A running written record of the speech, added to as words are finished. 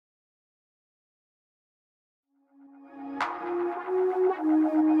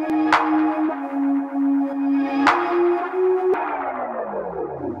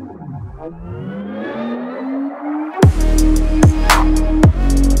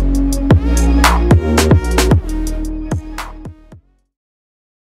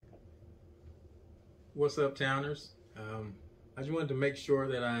Wussup Towners. I just wanted to make sure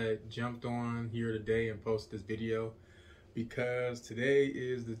that I jumped on here today and posted this video because today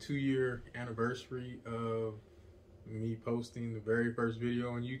is the 2-year anniversary of me posting the very first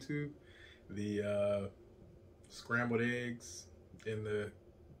video on YouTube, the scrambled eggs in the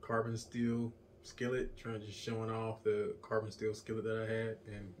carbon steel skillet, just showing off the carbon steel skillet that I had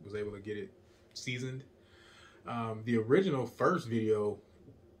and was able to get it seasoned. The original first video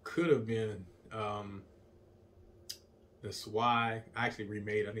could have been the swai. I actually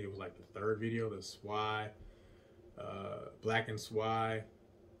remade, I think it was like the third video, the swai, blackened swai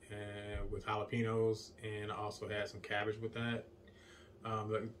and with jalapenos, and I also had some cabbage with that. I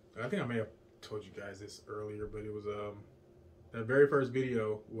think I may have told you guys this earlier, but it was that very first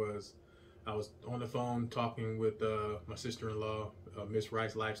video was I was on the phone talking with my sister-in-law, Miss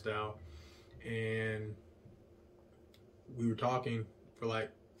Rice Lifestyle, and we were talking for like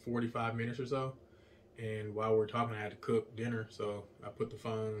 45 minutes or so, and while we were talking I had to cook dinner, so I put the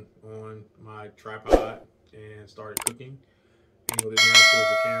phone on my tripod and started cooking, angled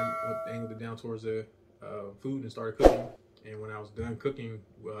it down towards the food and started cooking. And when I was done cooking,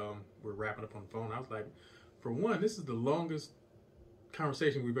 we're wrapping up on the phone. I was like, for one, this is the longest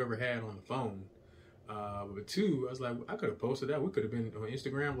conversation we've ever had on the phone. But two, I was like, I could have posted that. We could have been on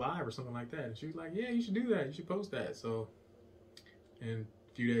Instagram Live or something like that. And she was like, yeah, you should do that. You should post that. So, and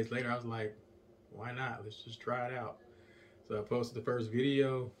a few days later, I was like, why not? Let's just try it out. So I posted the first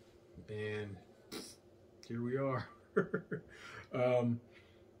video, and here we are.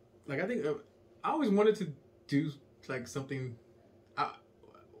 Like, I think I always wanted to do like something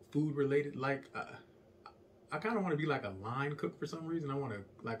food related. Like, I kind of want to be like a line cook for some reason. I want to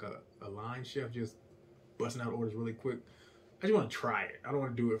like a line chef, just busting out orders really quick. I just want to try it. I don't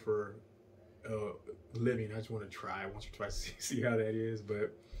want to do it for living. I just want to try it once or twice, see how that is.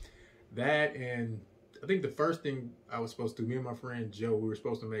 But that, and I think the first thing I was supposed to do, me and my friend Joe, we were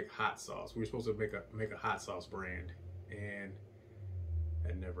supposed to make hot sauce. We were supposed to make a hot sauce brand, and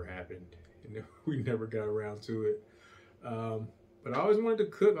that never happened. We never got around to it. But I always wanted to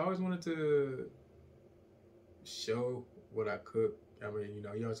cook. I always wanted to show what I cook. I mean, you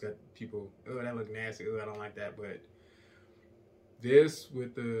know, you always got people, oh, that look nasty, oh, I don't like that. But this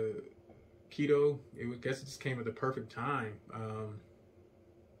with the keto, I guess it just came at the perfect time.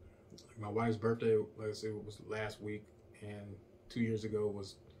 My wife's birthday, like I said, was last week, and 2 years ago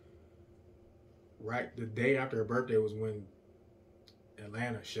was right the day after her birthday was when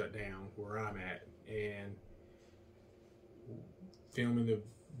Atlanta shut down where I'm at, and filming the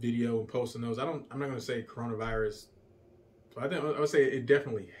video and posting those. I'm not gonna say coronavirus, but I would say it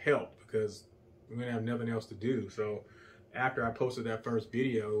definitely helped because we didn't have nothing else to do. So after I posted that first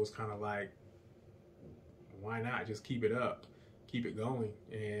video, it was kind of like, why not just keep it up, keep it going,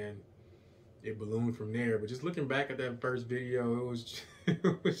 and it ballooned from there. But just looking back at that first video, it was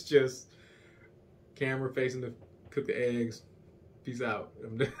it was just camera facing to cook the eggs, peace out.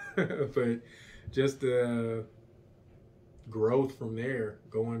 But just the growth from there,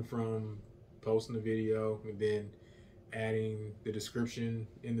 going from posting the video and then adding the description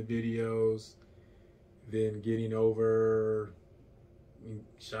in the videos, then getting over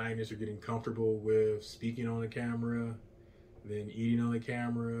shyness or getting comfortable with speaking on the camera, then eating on the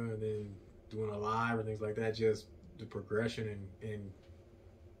camera, and then doing a live or things like that. Just the progression and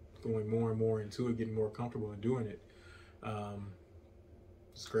going more and more into it, getting more comfortable in doing it.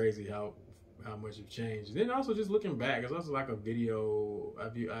 It's crazy how much it's changed. And then also just looking back, it's also like a video.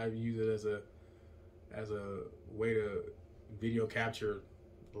 I use it as a way to video capture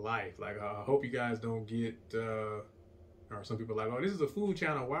life. Like, I hope you guys don't get or some people are like, oh, this is a food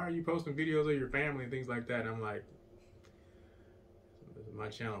channel, why are you posting videos of your family and things like that? And I'm like, this is my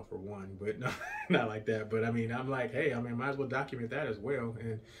channel for one, but no, not like that. But I mean, I'm like, hey, I mean, might as well document that as well.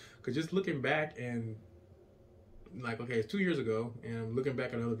 And because just looking back and like, okay, it's 2 years ago, and I'm looking back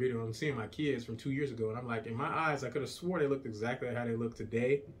at another video, and I'm seeing my kids from 2 years ago, and I'm like, in my eyes, I could have swore they looked exactly how they look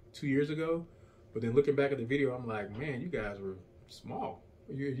today, 2 years ago. But then looking back at the video, I'm like, man, you guys were small.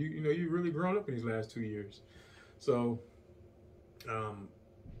 You know, you really grown up in these last 2 years. So,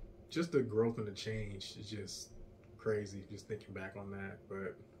 just the growth and the change is just crazy, just thinking back on that.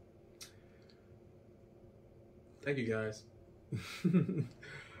 But thank you guys.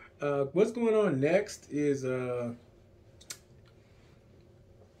 What's going on next is if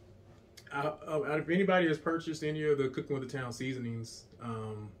anybody has purchased any of the Cooking with the Town seasonings,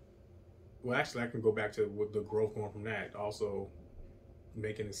 well, actually I can go back to what the growth going from that. Also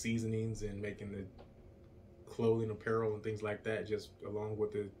making the seasonings and making the clothing, apparel, and things like that, just along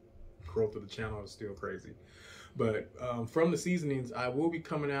with the growth of the channel is still crazy. But from the seasonings, I will be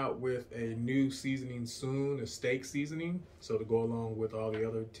coming out with a new seasoning soon, a steak seasoning. So to go along with all the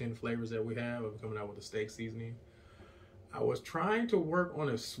other 10 flavors that we have, I'm coming out with a steak seasoning. I was trying to work on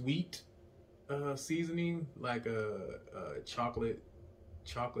a sweet seasoning, like a chocolate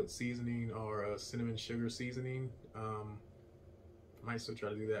seasoning or a cinnamon sugar seasoning. I might still try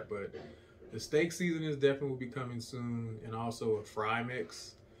to do that, but the steak seasonings definitely will be coming soon, and also a fry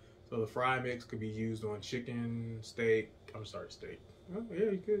mix. So the fry mix could be used on chicken, steak. I'm sorry, steak. Oh,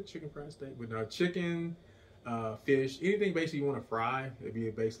 yeah, you could chicken fried steak, but no, chicken, fish, anything basically you want to fry. It'd be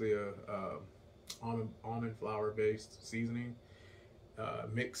basically a almond flour based seasoning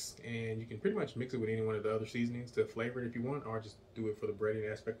mix, and you can pretty much mix it with any one of the other seasonings to flavor it if you want, or just do it for the breading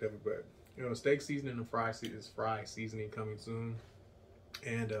aspect of it. But you know, steak seasoning and fry seasoning coming soon,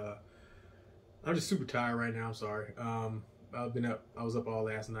 and I'm just super tired right now. I'm sorry. I was up all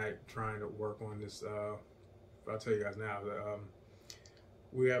last night trying to work on this. I'll tell you guys now.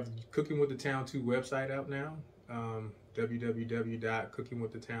 We have CookingWithTheTown2 website out now.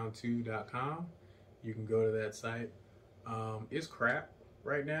 www.cookingwiththetown2.com. You can go to that site. It's crap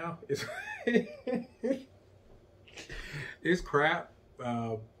right now. It's crap.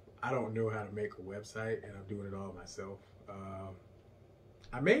 I don't know how to make a website, and I'm doing it all myself.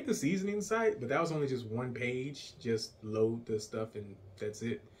 I made the seasoning site, but that was only just one page. Just load the stuff and that's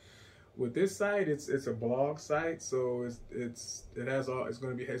it. With this site, it's a blog site, so it's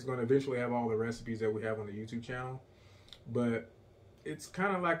going to eventually have all the recipes that we have on the YouTube channel. But it's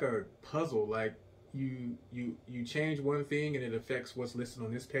kind of like a puzzle. Like you change one thing and it affects what's listed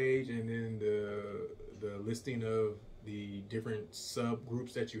on this page, and then the listing of the different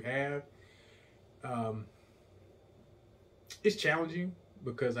subgroups that you have. It's challenging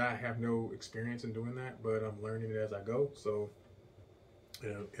because I have no experience in doing that, but I'm learning it as I go. So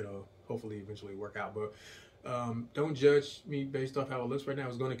it'll hopefully eventually work out. But don't judge me based off how it looks right now.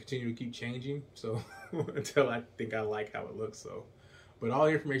 It's going to continue to keep changing. So until I think I like how it looks. So, but all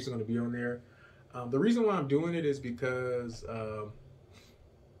the information is going to be on there. The reason why I'm doing it is because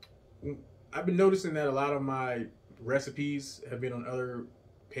I've been noticing that a lot of my recipes have been on other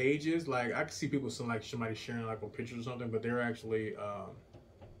pages. Like I can see people, like somebody sharing like on pictures or something, but they're actually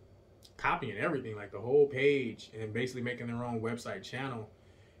copying everything, like the whole page, and basically making their own website channel.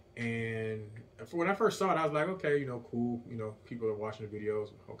 And when I first saw it, I was like, okay, you know, cool, you know, people are watching the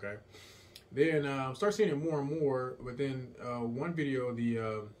videos, okay. Then start seeing it more and more. But then one video,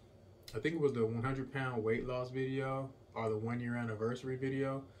 I think it was the 100-pound weight loss video or the 1-year anniversary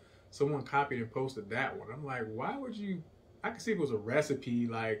video, someone copied and posted that one. I'm like, why would you? I could see it was a recipe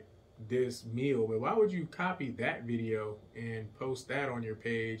like this meal, but why would you copy that video and post that on your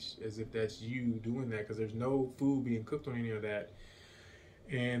page as if that's you doing that? Because there's no food being cooked on any of that.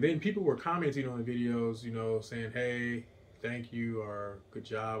 And then people were commenting on the videos, you know, saying, hey, thank you, or good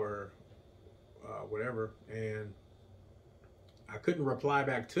job, or whatever. And I couldn't reply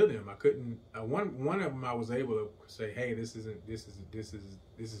back to them. I couldn't. One of them I was able to say, hey, this is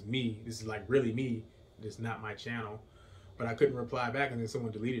me. This is like really me. This is not my channel. But I couldn't reply back, and then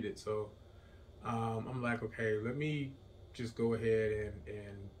someone deleted it. So I'm like, okay, let me just go ahead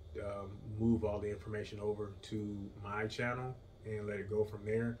and move all the information over to my channel and let it go from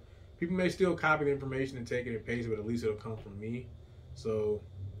there. People may still copy the information and take it and paste it, but at least it'll come from me. So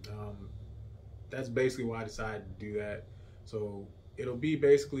that's basically why I decided to do that. So it'll be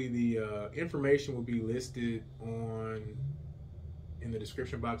basically the information will be listed in the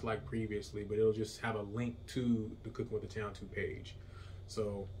description box like previously, but it'll just have a link to the Cooking with the Town 2 page.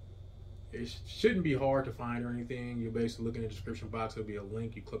 So it shouldn't be hard to find or anything. You'll basically look in the description box, there'll be a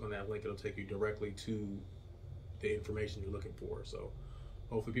link. You click on that link, it'll take you directly to the information you're looking for. So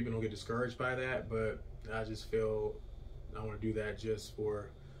hopefully people don't get discouraged by that, but I just feel I want to do that just for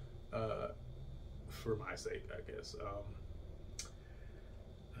my sake, I guess.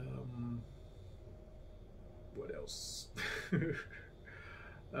 What else?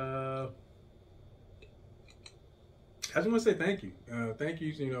 I just want to say thank you. Thank you.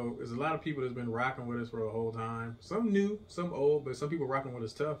 You know, there's a lot of people that's been rocking with us for the whole time. Some new, some old, but some people rocking with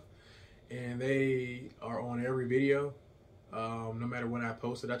us tough. And they are on every video, no matter when I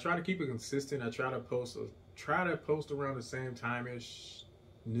post it. I try to keep it consistent. I try to post around the same time-ish,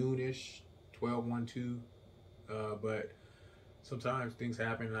 noonish, 12, 1, 2. But sometimes things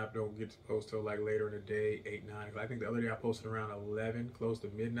happen and I don't get to post till like later in the day, 8, 9. I think the other day I posted around 11, close to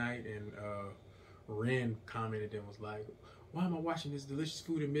midnight, and Ren commented and was like, why am I watching this delicious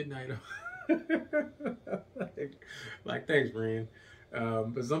food at midnight? like, thanks, Ren.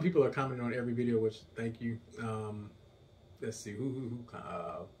 But some people are commenting on every video, which thank you. Let's see, who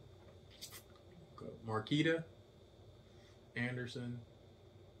Marquita, Anderson,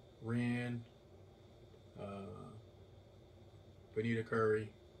 Ren, Benita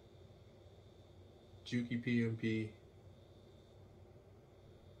Curry, Juki PMP,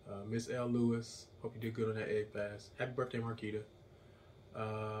 Miss L. Lewis. Hope you did good on that egg fast. Happy birthday, Marquita.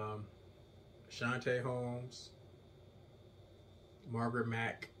 Shantae Holmes, Margaret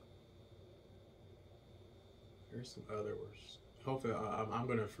Mack. There's some other words. Hopefully, I'm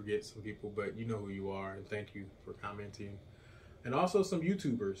going to forget some people, but you know who you are, and thank you for commenting. And also some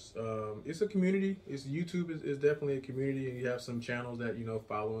YouTubers. It's a community. YouTube is definitely a community, and you have some channels that, you know,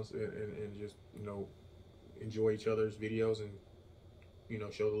 follow us and just, you know, enjoy each other's videos and, you know,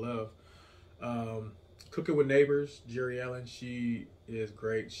 show the love. Cooking with Neighbors, Jerry Ellen, she is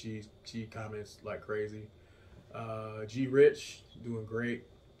great. She comments like crazy. G Rich, doing great.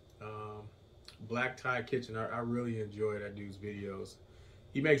 Black Tie Kitchen, I really enjoy that dude's videos.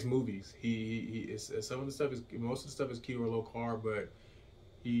 He makes movies. He is, most of the stuff is keto or low carb, but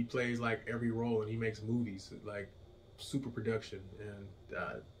he plays like every role and he makes movies, like super production, and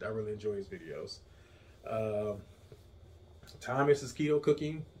I really enjoy his videos. Thomas is keto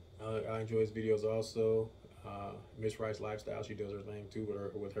cooking. I enjoy his videos also. Miss Rice Lifestyle, she does her thing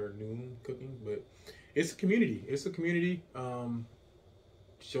too with her noon cooking. But it's a community. It's a community.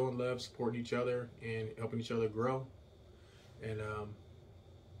 Showing love, supporting each other, and helping each other grow. And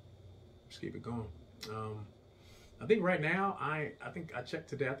just keep it going. I think right now, I think I checked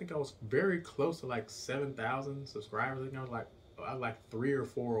today. I think I was very close to like 7,000 subscribers. I think I was like 3 or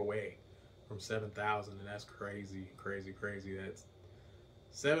 4 away from 7,000, and that's crazy, crazy, crazy. That's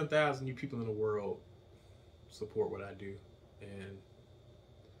 7,000 you people in the world support what I do, and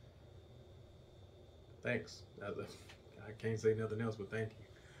thanks. I can't say nothing else but thank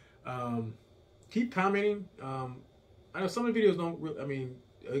you. Keep commenting. I know some of the videos don't really, I mean,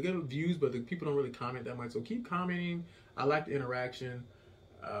 I get views, but the people don't really comment that much. So keep commenting. I like the interaction.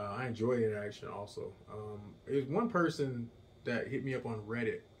 I enjoy the interaction also. There's one person that hit me up on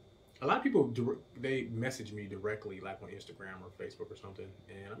Reddit. A lot of people, they message me directly, like on Instagram or Facebook or something,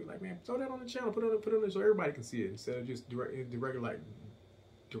 and I'll be like, man, throw that on the channel, put it on there so everybody can see it, instead of just direct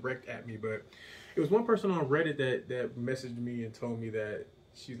at me. But it was one person on Reddit that messaged me and told me that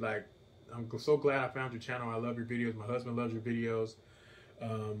she's like, I'm so glad I found your channel. I love your videos. My husband loves your videos.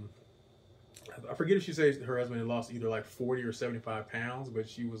 I forget if she says her husband had lost either like 40 or 75 pounds, but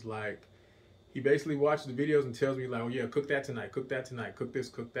she was like, he basically watches the videos and tells me like, oh yeah, cook that tonight, cook that tonight, cook this,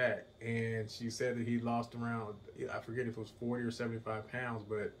 cook that. And she said that he lost around, I forget if it was 40 or 75 pounds,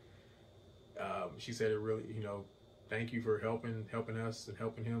 but she said it really, you know, thank you for helping us and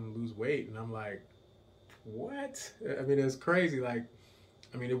helping him lose weight. And I'm like, what? I mean, it's crazy. Like,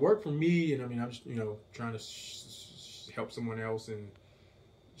 I mean, it worked for me, and I mean, I'm just, you know, trying to help someone else and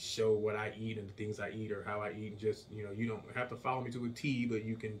show what I eat and the things I eat or how I eat. And just, you know, you don't have to follow me to a T, but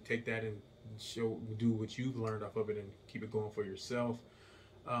you can take that and do what you've learned off of it and keep it going for yourself.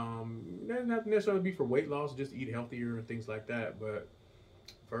 Not necessarily be for weight loss, just eat healthier and things like that. But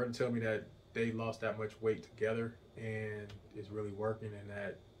for her to tell me that they lost that much weight together and it's really working, and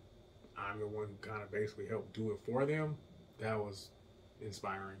that I'm the one who kind of basically helped do it for them, that was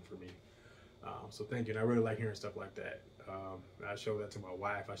inspiring for me. So thank you. And I really like hearing stuff like that. I showed that to my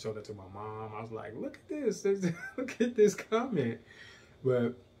wife. I showed that to my mom. I was like, look at this. Look at this comment.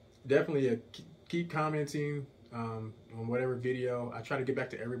 But definitely keep commenting on whatever video. I try to get back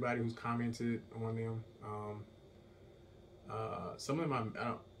to everybody who's commented on them. Some of them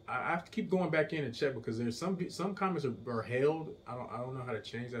I have to keep going back in and check, because there's some comments are held. I don't know how to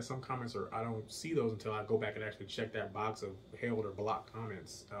change that. Some comments I don't see those until I go back and actually check that box of held or blocked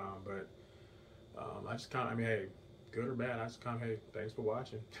comments. But I just kind of, I mean, hey, good or bad, I just kind of, hey, thanks for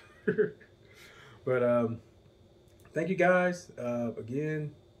watching. But thank you guys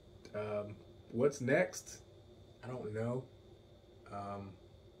again. What's next? I don't know. I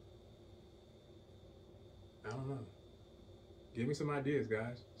don't know. Give me some ideas,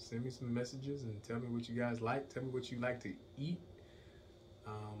 guys. Send me some messages and tell me what you guys like. Tell me what you like to eat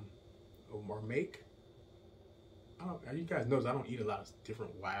or make. You guys know I don't eat a lot of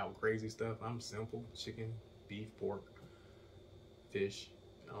different wild, crazy stuff. I'm simple: chicken, beef, pork, fish.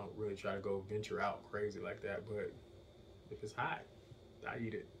 I don't really try to go venture out crazy like that. But if it's hot, I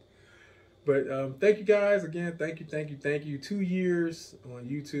eat it. But thank you guys again. Thank you. 2 years on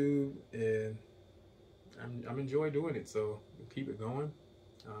YouTube, and I'm enjoying doing it, so we'll keep it going.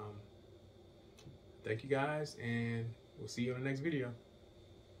 Thank you guys, and we'll see you in the next video.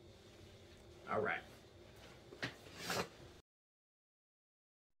 All right.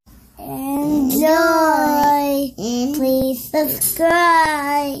 Enjoy, and please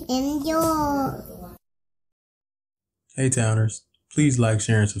subscribe. Enjoy. Hey Towners, please like,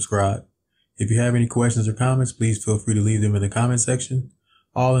 share, and subscribe. If you have any questions or comments, please feel free to leave them in the comment section.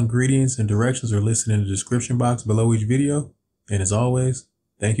 All ingredients and directions are listed in the description box below each video. And as always,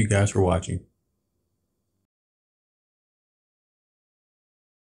 thank you guys for watching.